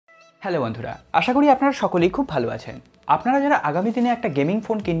Hello বন্ধুরা, আশা করি আপনারা সকলেই খুব ভালো আছেন। আপনারা যারা আগামী দিনে একটা গেমিং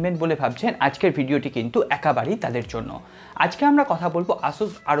ফোন কিনবেন বলে ভাবছেন, আজকের ভিডিওটি কিন্তু একেবারেই তাদের জন্য। আজকে আমরা কথা বলবো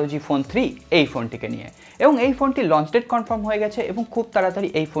Asus ROG Phone 3 এই ফোনটিকে নিয়ে, এবং এই ফোনটি লঞ্চ ডেট কনফার্ম হয়ে গেছে এবং খুব তাড়াতাড়ি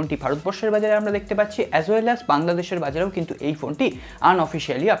এই ফোনটি ভারতবর্ষের বাজারে আমরা দেখতে পাচ্ছি, অ্যাজ ওয়েল অ্যাজ বাংলাদেশের বাজারেও কিন্তু এই ফোনটি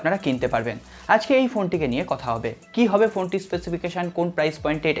আনঅফিসিয়ালি আপনারা কিনতে পারবেন। আজকে এই ফোনটিকে নিয়ে কথা হবে, কি হবে ফোনটির স্পেসিফিকেশান, কোন প্রাইস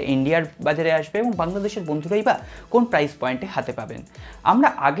পয়েন্টে এটা ইন্ডিয়ার বাজারে আসবে এবং বাংলাদেশের বন্ধুরাই বা কোন প্রাইস পয়েন্টে হাতে পাবেন। আমরা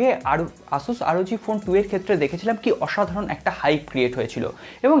আগে Asus ROG Phone 2 এর ক্ষেত্রে দেখেছিলাম কি অসাধারণ একটা হাইপ ক্রিয়েট হয়েছিল,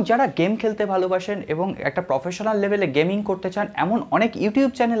 এবং যারা গেম খেলতে ভালোবাসেন এবং একটা প্রফেশনাল লেভেলে গেমিং করতে চান এমন অনেক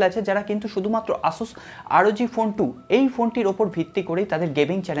ইউটিউব চ্যানেল আছে যারা কিন্তু শুধুমাত্র Asus ROG Phone 2 এই ফোনটির ওপর ভিত্তি করেই তাদের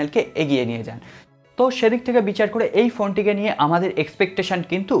গেমিং চ্যানেলকে এগিয়ে নিয়ে যান। তো সেদিক থেকে বিচার করে এই ফোনটিকে নিয়ে আমাদের এক্সপেকটেশন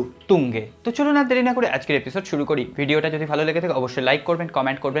কিন্তু তুঙ্গে। তো চলুন আর দেরি না করে আজকের এপিসোড শুরু করি। ভিডিওটা যদি ভালো লেগে থাকে অবশ্যই লাইক করবেন,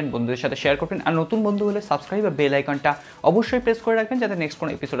 কমেন্ট করবেন, বন্ধুদের সাথে শেয়ার করবেন, আর নতুন বন্ধু হলে সাবস্ক্রাইব বা বেল আইকনটা অবশ্যই প্রেস করে রাখবেন যাতে নেক্সট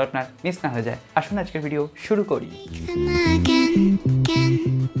কোনো এপিসোড আপনার মিস না হয়ে যায়। আসুন আজকের ভিডিও শুরু করি।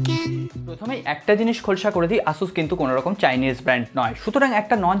 প্রথমেই একটা জিনিস খোলসা করে দিই, Asus কিন্তু কোনো রকম চাইনিজ ব্র্যান্ড নয়। সুতরাং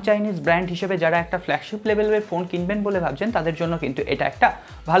একটা নন চাইনিজ ব্র্যান্ড হিসেবে যারা একটা ফ্ল্যাগশিপ লেভেলের ফোন কিনবেন বলে ভাবছেন তাদের জন্য কিন্তু এটা একটা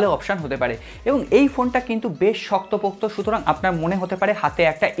ভালো অপশান হতে পারে। এবং এই ফোনটা কিন্তু বেশ শক্তপোক্ত, সুতরাং আপনার মনে হতে পারে হাতে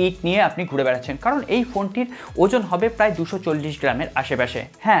একটা ইট নিয়ে আপনি ঘুরে বেড়াচ্ছেন, কারণ এই ফোনটির ওজন হবে প্রায় 240 গ্রামের আশেপাশে।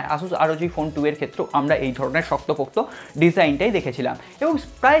 হ্যাঁ, Asus ROG Phone 2 এর ক্ষেত্রেও আমরা এই ধরনের শক্তপোক্ত ডিজাইনটাই দেখেছিলাম, এবং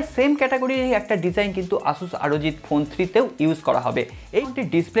প্রায় সেম ক্যাটাগরির একটা ডিজাইন কিন্তু Asus ROG Phone 3 তেও ইউজ করা হবে। এই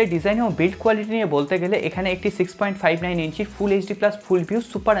ডিসপ্লে ডিজাইন এবং বিল্ড কোয়ালিটি নিয়ে বলতে গেলে এখানে একটি 6.59 ইঞ্চির ফুল এইচডি প্লাস ফুল ভিউ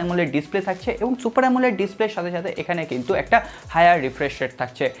সুপার অ্যামোলেড ডিসপ্লে থাকছে, এবং সুপার অ্যামোলেড ডিসপ্লের সাথে সাথে এখানে কিন্তু একটা হায়ার রিফ্রেশ রেট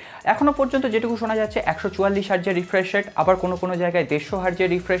থাকছে। এখনও পর্যন্ত যেটুকু শোনা যাচ্ছে 144 হার্জের রিফ্রেশ রেট, আবার কোনো জায়গায় 150 হার্জের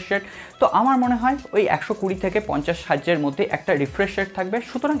রিফ্রেশ রেট। তো আমার মনে হয় ওই 120 থেকে 50 হার্জের মধ্যে একটা রিফ্রেশ রেট থাকবে।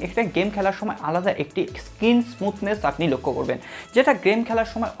 সুতরাং একটা গেম খেলার সময় আলাদা একটি স্ক্রিন স্মুথনেস আপনি লক্ষ্য করবেন, যেটা গেম খেলার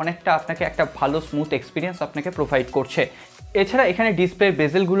সময় অনেকটা আপনাকে একটা ভালো স্মুথ এক্সপিরিয়েন্স আপনাকে প্রোভাইড করছে। এছাড়া এখানে ডিসপ্লে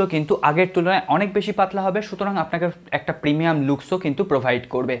বেজেলগুলো কিন্তু আগের তুলনায় অনেক বেশি পাতলা হবে, সুতরাং আপনাকে একটা প্রিমিয়াম লুকসও কিন্তু প্রোভাইড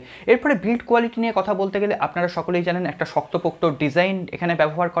করবে। এরপরে বিল্ড কোয়ালিটি নিয়ে কথা বলতে গেলে আপনারা সকলেই জানেন একটা শক্তপোক্ত ডিজাইন এখানে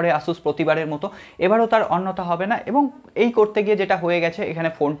ব্যবহার করে Asus প্রতিবারের মতো, এবারও তার অন্যথা হবে না। এবং এই করতে গিয়ে যেটা হয়ে গেছে, এখানে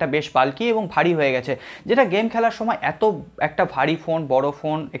ফোনটা বেশ বাল্কি এবং ভারী হয়ে গেছে, যেটা গেম খেলার সময় এত একটা ভারী ফোন, বড়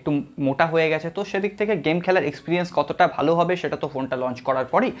ফোন একটু মোটা হয়ে গেছে, তো সেদিক থেকে গেম খেলার এক্সপিরিয়েন্স কতটা ভালো হবে সেটা তো ফোনটা লঞ্চ করার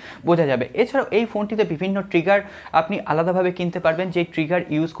পরেই বোঝা যাবে। এছাড়াও এই ফোনটিতে বিভিন্ন ট্রিগার আপনি আলাদাভাবে কিনতে পারবেন, যে ট্রিগার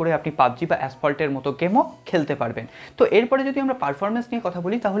ইউজ করে আপনি Pubg বা অ্যাসফল্টের মতো গেমও খেলতে পারবেন। তো এরপরে যদি আমরা পারফরমেন্স নিয়ে কথা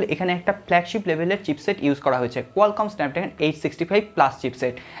বলি, তাহলে এখানে একটা ফ্ল্যাগশিপ লেভেলের চিপসেট ইউজ করা হয়েছে, কোয়ালকম স্ন্যাপড্রাগন 865 প্লাস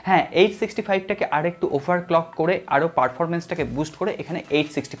চিপসেট। হ্যাঁ, 865টাকে আর একটু ওভারক্লক করে আরও পারফরমেন্সটাকে বুস্ট করে এখানে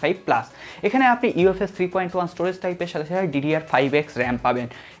 865 প্লাস। এখানে আপনি UFS 3.1 স্টোরেজ টাইপের সাথে সাথে DDR5X র্যাম পাবেন।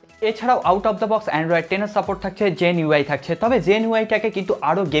 এছাড়াও out of the box Android 10 support থাকছে, জেন ইউআই থাকছে। তবে জেন ইউআইটাকে কিন্তু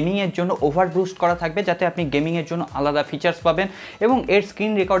আরও গেমিংয়ের জন্য ওভার বুস্ট করা থাকবে, যাতে আপনি গেমিংয়ের জন্য আলাদা ফিচার্স পাবেন, এবং এর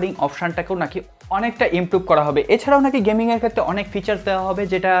স্ক্রিন রেকর্ডিং অপশানটাকেও নাকি অনেকটা ইমপ্রুভ করা হবে। এছাড়াও নাকি গেমিংয়ের ক্ষেত্রে অনেক ফিচার্স দেওয়া হবে,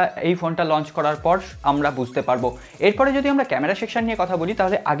 যেটা এই ফোনটা লঞ্চ করার পর আমরা বুঝতে পারবো। এরপরে যদি আমরা ক্যামেরা সেকশন নিয়ে কথা বলি,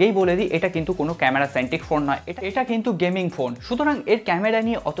 তাহলে আগেই বলে দিই এটা কিন্তু কোনো ক্যামেরা সেন্ট্রিক ফোন নয়, এটা কিন্তু গেমিং ফোন। সুতরাং এর ক্যামেরা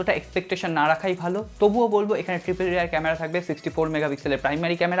নিয়ে অতটা এক্সপেকটেশন না রাখাই ভালো। তবুও বলবো এখানে ট্রিপল রিয়ার ক্যামেরা থাকবে, 64 মেগাপিক্সেলের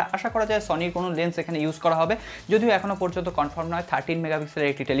প্রাইমারি ক্যামেরা। আশা করা যায় সনির কোনো লেন্স এখানে ইউজ করা হবে, যদিও এখনও পর্যন্ত কনফার্ম নয়। 13 মেগাপিক্সেলের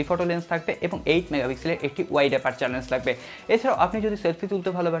একটি টেলিফটো লেন্স থাকবে এবং 8 মেগাপিক্সেলের একটি ওয়াইড অ্যাপারচার লেন্স থাকবে। এছাড়াও আপনি যদি সেলফি তুলতে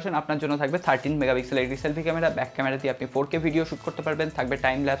ভালোবাসেন, আপনার জন্য থাকবে 13 মেগাপিক্সেলের একটি সেলফি ক্যামেরা। ব্যাক ক্যামেরা দিয়ে আপনি 4K ভিডিও শ্যুট করতে পারবেন। থাকবে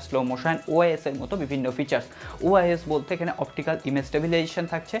time lapse, slow motion, OIS এর মতো বিভিন্ন ফিচার্স। OIS বলতে এখানে অপটিক্যাল ইমেজ স্টেবিলাইজেশন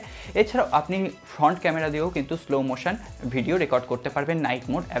থাকছে। এছাড়াও আপনি ফ্রন্ট ক্যামেরা দিয়েও কিন্তু স্লো মোশন ভিডিও রেকর্ড করতে পারবেন, নাইট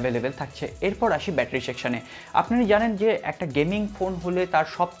মোড অ্যাভেলেবেল থাকছে। এরপর আসি ব্যাটারি সেকশনে। আপনি জানেন যে একটা গেমিং ফোন হলে তার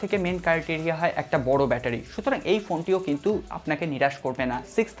সব থেকে মেন ক্রাইটেরিয়া হয় একটা বড় ব্যাটারি, সুতরাং এই ফোনটিও কিন্তু আপনাকে নিরাশ করবে না।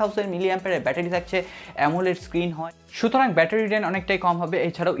 6000 মিলিঅ্যাম্পিয়ারের ব্যাটারি থাকছে, অ্যামোলেড স্ক্রিন হয়, সুতরাং ব্যাটারি ড্রেন অনেকটাই কম হবে।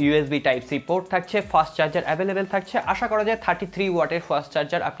 এছাড়াও USB Type-C পোর্ট থাকছে, ফাস্ট চার্জার অ্যাভেলেবেল থাকছে। আশা করা যায় 33 ওয়াটের ফাস্ট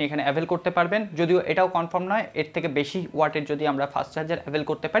চার্জার আপনি এখানে অ্যাভেল করতে পারবেন, যদিও এটাও কনফার্ম নয়। এর থেকে বেশি ওয়াটের যদি আমরা ফাস্ট চার্জার অ্যাভেল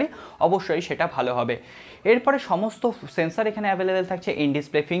করতে পারি অবশ্যই সেটা ভালো হবে। এরপরে সমস্ত সেন্সার এখানে অ্যাভেলেবেল থাকছে, in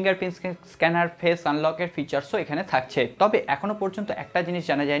display fingerprint scanner, face আনলকের ফিচার্সও এখানে থাকছে। তবে এখনও পর্যন্ত একটা জিনিস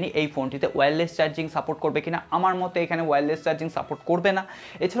জানা যায়নি, এই ফোনটিতে ওয়্যারলেস চার্জিং সাপোর্ট করবে কিনা। আমার মতে এখানে ওয়্যারলেস চার্জিং সাপোর্ট করবে না।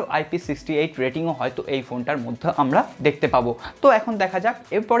 এছাড়াও IP68 রেটিংও হয়তো এই ফোনটার মধ্যে আমরা দেখতে পাবো। তো এখন দেখা যাক।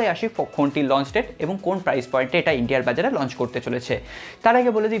 এরপরে আসি ফোনটির লঞ্চ ডেট এবং কোন প্রাইস পয়েন্টে এটা ইন্ডিয়ার বাজারে লঞ্চ করতে চলেছে। তার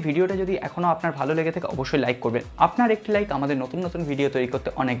আগে বলে দিই, ভিডিওটা যদি এখনও আপনার ভালো লেগে থাকে অবশ্যই লাইক করবেন। আপনার একটি লাইক আমাদের নতুন নতুন ভিডিও তৈরি করতে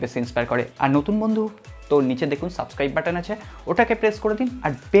অনেক বেশি ইন্সপায়ার করে। আর নতুন বন্ধু তো নিচে দেখুন সাবস্ক্রাইব বাটন আছে, ওটাকে প্রেস করে দিন,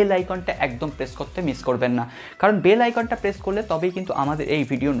 আর বেল আইকনটা একদম প্রেস করতে মিস করবেন না, কারণ বেল আইকনটা প্রেস করলে তবেই কিন্তু আমাদের এই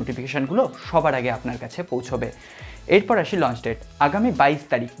ভিডিও নোটিফিকেশানগুলো সবার আগে আপনার কাছে পৌঁছবে। এরপর আসি লঞ্চ ডেট। আগামী 22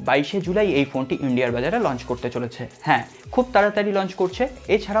 তারিখ 22শে জুলাই এই ফোনটি ইন্ডিয়ার বাজারে লঞ্চ করতে চলেছে। হ্যাঁ, খুব তাড়াতাড়ি লঞ্চ করছে।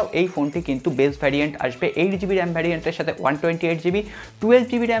 এছাড়াও এই ফোনটি কিন্তু বেস ভ্যারিয়েন্ট আসবে 8GB র্যাম ভ্যারিয়েন্টের সাথে 128GB,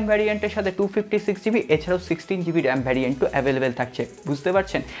 12GB র্যাম ভ্যারিয়েন্টের সাথে 256GB, এছাড়াও 16GB র্যাম ভ্যারিয়েন্টও অ্যাভেলেবেল থাকছে। বুঝতে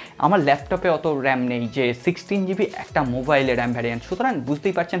পারছেন, আমার ল্যাপটপে অত র্যাম নেই যে 16GB একটা মোবাইলে র্যাম ভ্যারিয়েন্ট, সুতরাং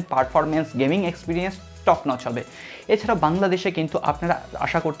বুঝতেই পারছেন performance, gaming experience top notch হবে। এছাড়া বাংলাদেশে কিন্তু আপনারা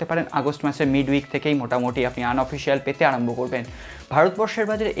আশা করতে পারেন আগস্ট মাসের মিড উইক থেকেই মোটামুটি আপনি আনঅফিসিয়াল পেতে আরম্ভ করবেন। ভারতবর্ষের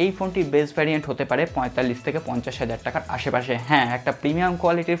বাজারে এই ফোনটির বেস ভ্যারিয়েন্ট হতে পারে 45 থেকে 50,000 টাকার আশেপাশে। হ্যাঁ, একটা প্রিমিয়াম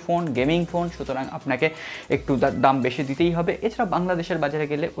কোয়ালিটির ফোন, গেমিং ফোন, সুতরাং আপনাকে একটু দাম বেশি দিতেই হবে। এছাড়া বাংলাদেশের বাজারে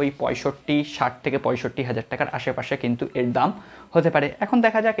গেলে ওই 60 থেকে 65,000 টাকার আশেপাশে কিন্তু এর দাম হতে পারে। এখন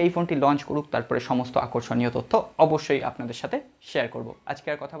দেখা যাক এই ফোনটি লঞ্চ করুক, তারপরে সমস্ত আকর্ষণীয় তথ্য অবশ্যই আপনাদের সাথে শেয়ার করব। আজকে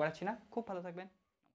আর কথা বাড়াচ্ছি না, খুব ভালো থাকবেন।